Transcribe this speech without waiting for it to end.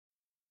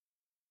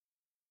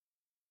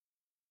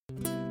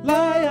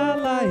Laia,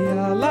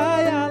 laia,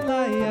 laia,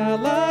 laia,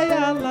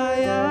 laia,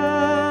 laia.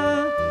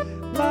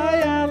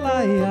 Laia,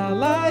 laia,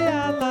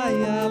 laia,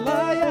 laia,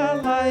 laia,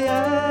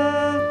 laia.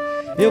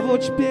 Eu vou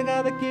te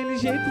pegar daquele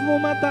jeito, vou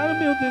matar o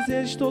meu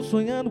desejo. Estou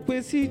sonhando com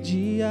esse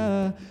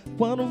dia.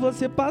 Quando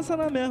você passa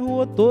na minha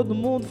rua, todo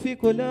mundo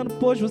fica olhando,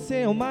 pois você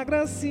é uma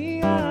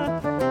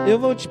gracinha. Eu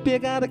vou te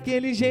pegar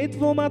daquele jeito,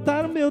 vou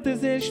matar o meu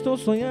desejo. Estou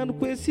sonhando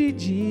com esse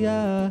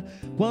dia.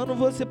 Quando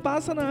você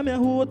passa na minha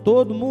rua,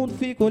 todo mundo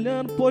fica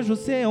olhando, pois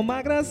você é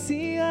uma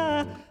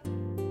gracinha.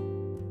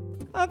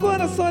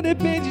 Agora só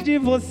depende de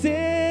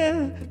você.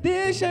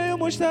 Deixa eu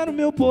mostrar o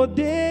meu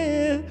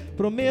poder.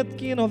 Prometo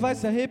que não vai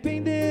se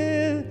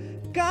arrepender.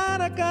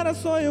 Cara a cara,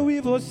 só eu e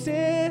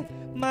você.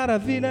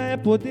 Maravilha é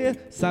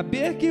poder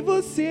saber que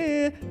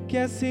você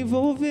quer se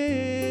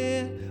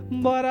envolver.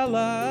 Bora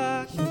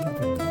lá,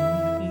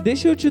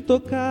 deixa eu te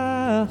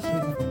tocar.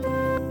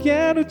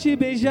 Quero te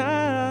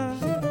beijar,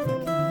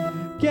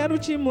 quero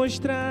te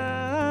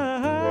mostrar.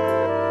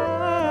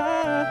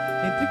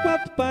 Entre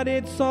quatro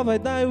paredes só vai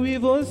dar eu e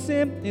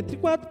você. Entre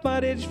quatro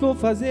paredes vou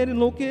fazer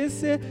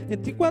enlouquecer.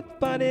 Entre quatro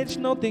paredes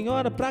não tem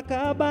hora pra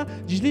acabar.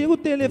 Desliga o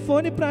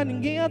telefone pra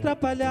ninguém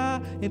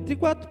atrapalhar. Entre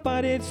quatro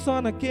paredes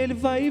só naquele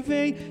vai e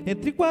vem.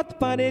 Entre quatro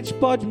paredes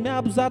pode me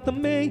abusar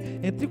também.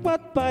 Entre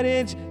quatro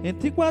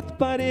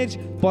paredes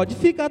pode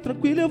ficar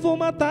tranquilo, eu vou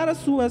matar a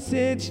sua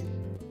sede.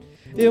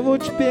 Eu vou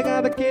te pegar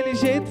daquele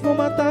jeito, vou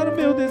matar o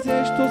meu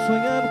desejo. Tô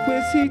sonhando com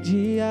esse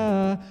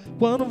dia.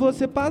 Quando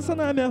você passa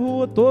na minha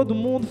rua, todo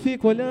mundo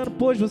fica olhando,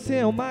 pois você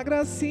é uma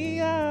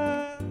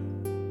gracinha.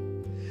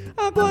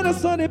 Agora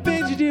só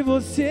depende de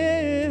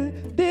você.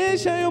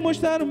 Deixa eu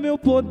mostrar o meu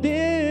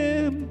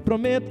poder.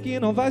 Prometo que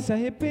não vai se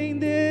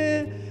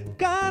arrepender.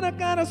 Cara a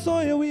cara,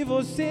 só eu e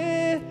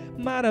você.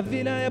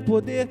 Maravilha é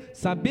poder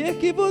saber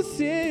que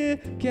você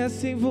quer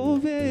se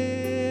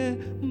envolver.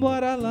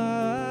 Bora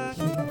lá,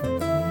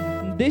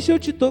 deixa eu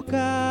te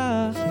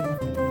tocar.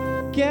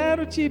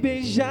 Quero te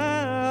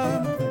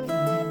beijar,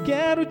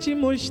 quero te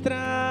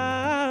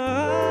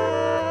mostrar.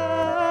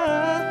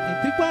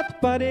 Entre quatro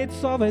paredes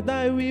só vai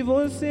dar eu e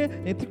você.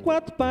 Entre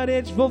quatro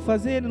paredes vou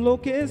fazer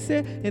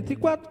enlouquecer. Entre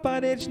quatro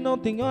paredes não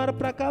tem hora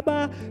pra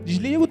acabar.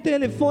 Desliga o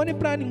telefone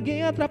pra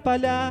ninguém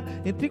atrapalhar.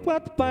 Entre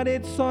quatro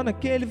paredes só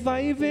naquele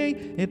vai e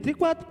vem. Entre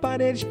quatro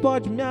paredes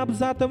pode me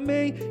abusar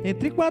também.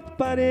 Entre quatro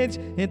paredes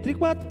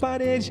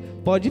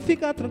pode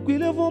ficar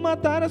tranquilo, eu vou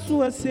matar a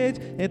sua sede.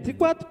 Entre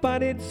quatro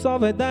paredes só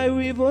vai dar eu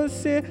e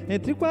você.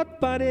 Entre quatro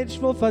paredes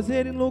vou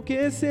fazer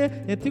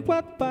enlouquecer. Entre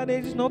quatro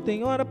paredes não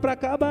tem hora pra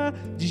acabar.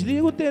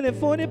 Desliga o telefone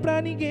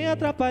pra ninguém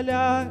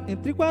atrapalhar.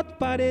 Entre quatro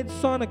paredes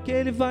só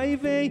naquele vai e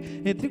vem.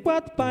 Entre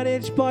quatro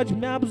paredes pode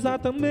me abusar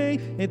também.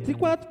 Entre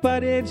quatro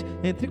paredes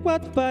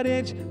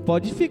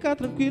pode ficar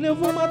tranquilo, eu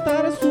vou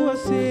matar a sua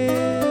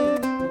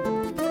sede.